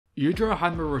Yujiro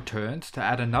Hanma returns to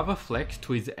add another flex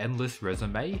to his endless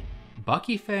resume.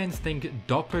 Baki fans think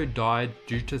Doppo died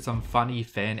due to some funny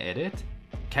fan edit.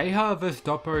 Keiha vs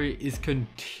Doppo is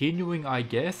continuing, I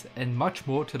guess, and much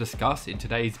more to discuss in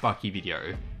today's Baki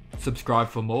video. Subscribe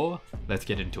for more, let's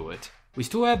get into it. We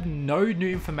still have no new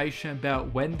information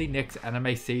about when the next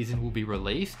anime season will be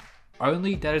released,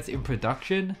 only that it's in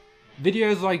production.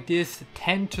 Videos like this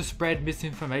tend to spread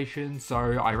misinformation, so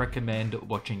I recommend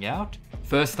watching out.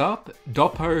 First up,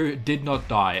 Doppo did not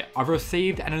die. I've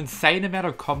received an insane amount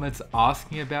of comments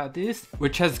asking about this,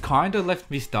 which has kinda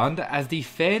left me stunned as the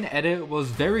fan edit was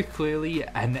very clearly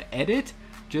an edit.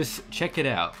 Just check it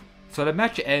out. So the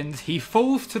match ends, he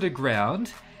falls to the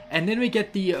ground, and then we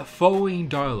get the following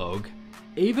dialogue.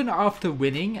 Even after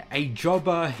winning, a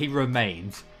jobber he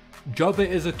remains. Jobber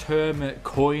is a term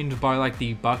coined by like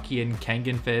the Baki and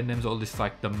Kengan fandoms, or just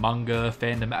like the manga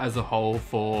fandom as a whole,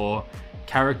 for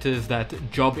characters that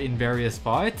job in various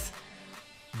fights.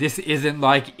 This isn't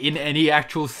like in any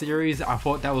actual series. I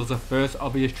thought that was the first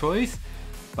obvious choice,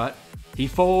 but he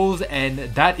falls, and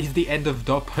that is the end of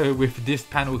Doppo with this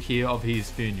panel here of his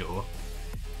funeral.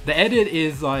 The edit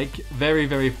is like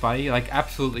very funny, like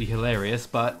absolutely hilarious,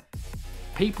 but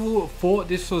people thought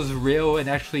this was real and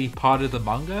actually part of the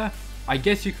manga. I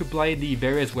guess you could blame the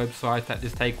various websites that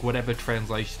just take whatever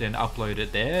translation and upload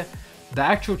it there. The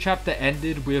actual chapter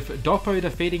ended with Doppo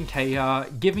defeating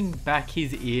Keiha, giving back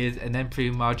his ears, and then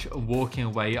pretty much walking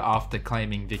away after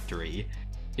claiming victory.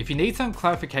 If you need some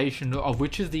clarification of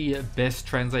which is the best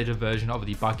translated version of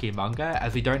the Baki manga,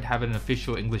 as we don't have an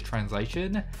official English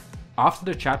translation, after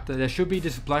the chapter there should be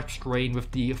this black screen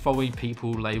with the following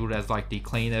people labeled as like the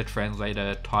cleaner,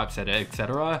 translator, typesetter,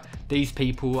 etc. These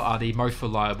people are the most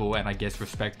reliable and I guess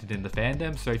respected in the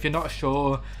fandom, so if you're not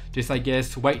sure, just I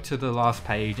guess wait to the last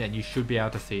page and you should be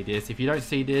able to see this. If you don't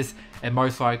see this, it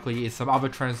most likely is some other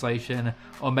translation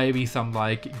or maybe some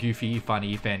like goofy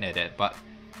funny fan edit. But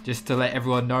just to let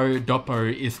everyone know,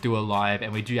 Doppo is still alive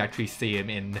and we do actually see him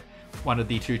in one of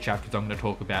the two chapters I'm going to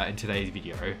talk about in today's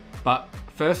video. But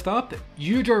first up,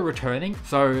 Yujiro returning.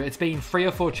 So it's been 3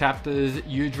 or 4 chapters.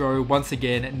 Yujiro once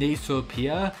again needs to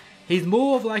appear. He's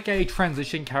more of like a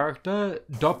transition character.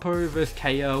 Doppo vs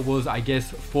Keiha was, I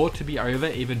guess, thought to be over,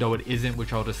 even though it isn't,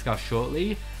 which I'll discuss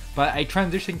shortly. But a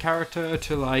transition character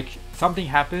to like something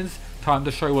happens, time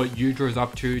to show what Yujiro is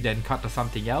up to, then cut to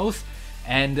something else.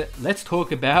 And let's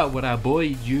talk about what our boy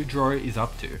Yujiro is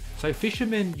up to. So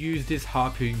fishermen use this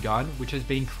harpoon gun, which has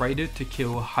been created to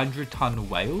kill 100-ton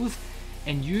whales,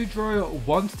 and Yujiro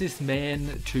wants this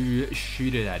man to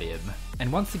shoot it at him.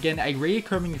 And once again, a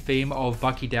recurring theme of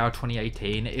Baki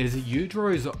 2018 is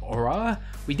Yujiro's aura.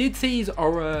 We did see his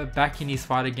aura back in his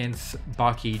fight against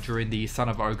Baki during the Son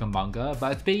of Ogre manga,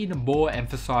 but it's been more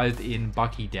emphasized in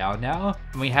Baki now.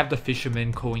 And we have the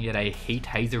fisherman calling it a heat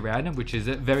haze around him, which is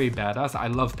very badass. I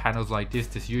love panels like this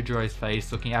Yujiro's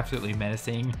face looking absolutely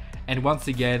menacing, and once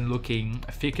again looking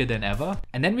thicker than ever.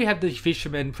 And then we have the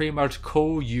fisherman pretty much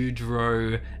call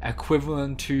Yujiro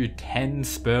equivalent to 10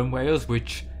 sperm whales,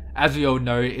 which, as we all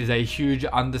know, is a huge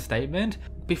understatement.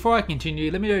 Before I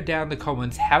continue, let me know down in the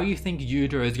comments how you think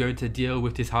Yujiro is going to deal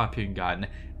with this harpoon gun.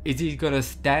 Is he going to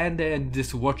stand there and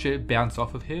just watch it bounce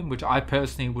off of him, which I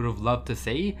personally would have loved to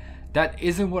see. That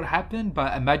isn't what happened,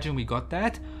 but imagine we got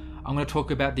that. I'm going to talk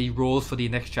about the rules for the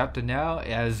next chapter now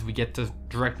as we get to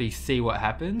directly see what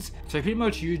happens. So pretty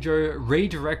much Yujiro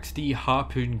redirects the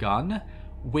harpoon gun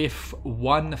with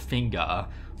one finger.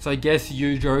 So I guess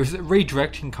Yujiro's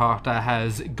redirection character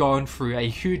has gone through a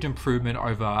huge improvement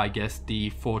over, I guess, the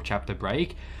 4 chapter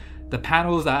break. The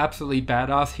panels are absolutely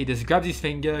badass. He just grabs his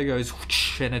finger, goes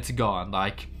whoosh, and it's gone.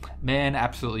 Like, man,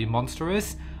 absolutely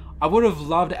monstrous. I would have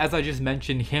loved, as I just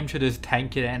mentioned, him to just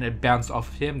tank it and it bounce off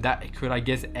of him. That could, I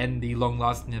guess, end the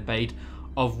long-lasting debate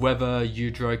of whether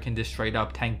Yujiro can just straight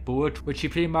up tank bullet, which he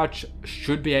pretty much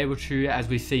should be able to, as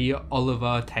we see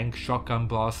Oliver tank shotgun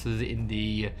blasters in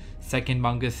the second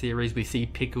manga series. We see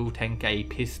Pickle tank a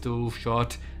pistol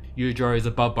shot. Yujiro is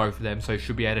above both of them, so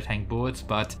should be able to tank bullets.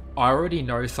 But I already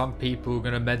know some people are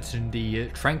going to mention the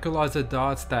tranquilizer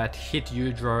darts that hit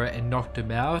Yujiro and knocked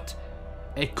him out.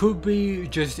 It could be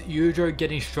just Yujiro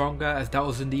getting stronger, as that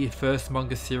was in the first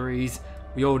manga series.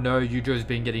 We all know Yujiro's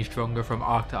been getting stronger from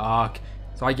arc to arc.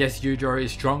 So I guess Yujiro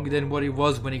is stronger than what he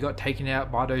was when he got taken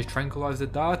out by those tranquilizer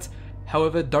darts.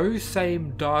 However, those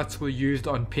same darts were used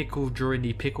on Pickle during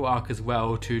the Pickle arc as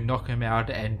well to knock him out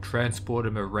and transport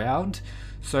him around.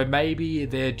 So maybe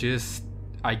they're just,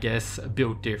 I guess,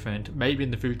 built different. Maybe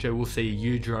in the future we'll see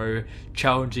Yujiro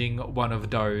challenging one of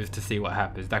those to see what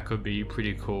happens. That could be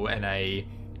pretty cool and a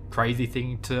crazy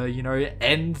thing to, you know,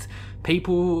 end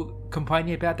people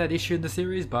complaining about that issue in the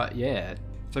series, but yeah.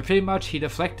 So pretty much he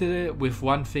deflected it with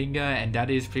one finger, and that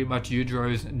is pretty much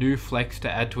Yujiro's new flex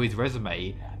to add to his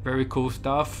resume. Very cool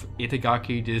stuff.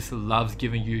 Itagaki just loves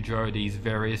giving Yujiro these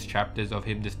various chapters of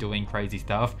him just doing crazy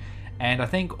stuff, and I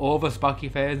think all of us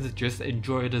Baki fans just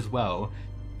enjoy it as well.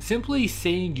 Simply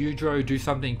seeing Yujiro do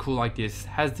something cool like this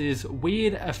has this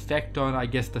weird effect on, I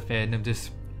guess, the fandom.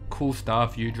 Just cool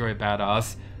stuff, Yujiro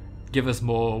badass, give us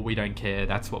more, we don't care,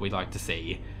 that's what we like to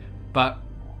see. But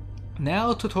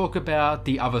now to talk about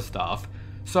the other stuff.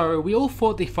 So we all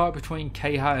thought the fight between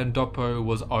Keiha and Doppo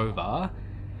was over.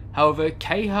 However,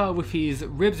 Keiha, with his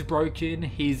ribs broken,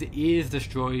 his ears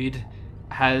destroyed,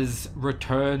 has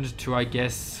returned to, I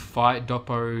guess, fight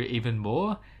Doppo even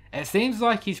more. It seems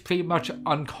like he's pretty much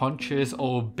unconscious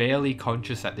or barely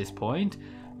conscious at this point,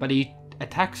 but he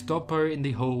attacks Doppo in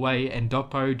the hallway and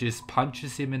Doppo just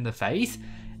punches him in the face,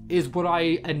 is what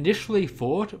I initially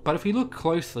thought. But if we look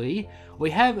closely, we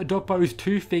have Doppo's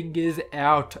two fingers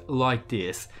out like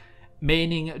this,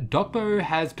 meaning Doppo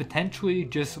has potentially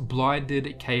just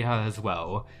blinded Keiha as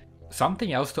well.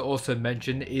 Something else to also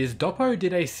mention is Doppo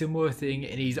did a similar thing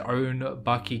in his own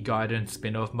Baki Gaiden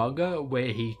spin-off manga, where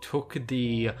he took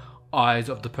the eyes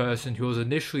of the person who was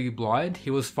initially blind,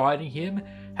 he was fighting him,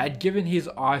 had given his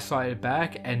eyesight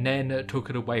back, and then took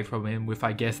it away from him with,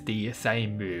 I guess, the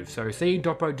same move. So seeing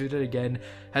Doppo do that again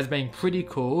has been pretty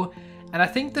cool, and I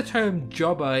think the term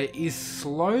jobber is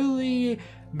slowly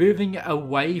moving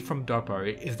away from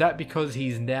Doppo. Is that because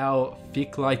he's now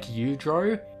thick like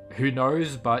Yujiro? Who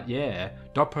knows, but yeah,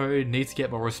 Doppo needs to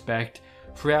get more respect.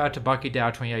 Throughout Baki Dow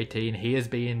 2018, he has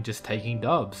been just taking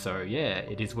dubs, so yeah,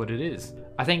 it is what it is.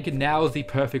 I think now is the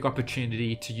perfect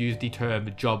opportunity to use the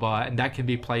term jobber, and that can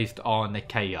be placed on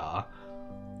Keiha.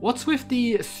 What's with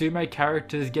the sumo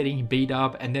characters getting beat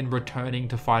up and then returning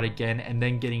to fight again and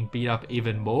then getting beat up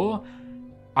even more?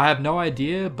 I have no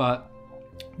idea, but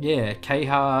yeah,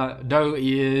 Keiha, no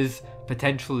ears,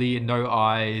 potentially no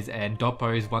eyes, and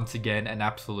Doppo is once again an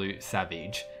absolute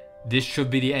savage. This should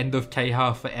be the end of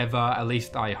Keiha forever, at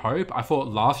least I hope. I thought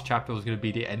last chapter was going to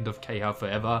be the end of Keiha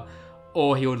forever,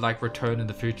 or he would like return in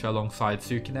the future alongside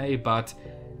Sukune, but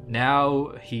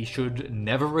now he should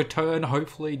never return.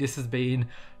 Hopefully. This has been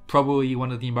probably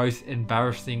one of the most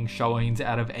embarrassing showings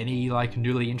out of any like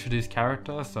newly introduced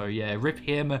character, so yeah, rip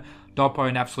him. Doppo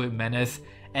an absolute menace.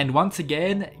 And once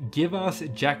again, give us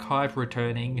Jack hype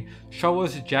returning, show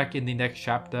us Jack in the next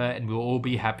chapter, and we'll all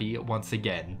be happy once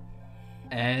again.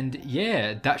 And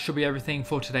yeah, that should be everything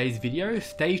for today's video.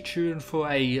 Stay tuned for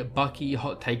a Baki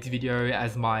hot takes video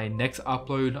as my next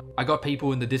upload. I got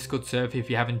people in the Discord server. If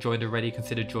you haven't joined already,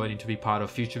 consider joining to be part of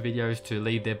future videos to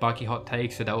leave their Baki hot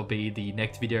takes. So that will be the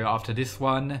next video after this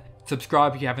one.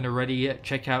 Subscribe if you haven't already.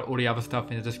 Check out all the other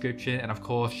stuff in the description. And of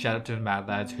course, shout out to the Mad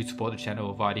Lads who support the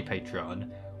channel via the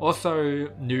Patreon. Also,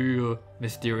 new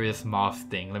mysterious mask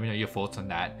thing. Let me know your thoughts on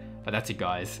that. But that's it,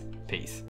 guys. Peace.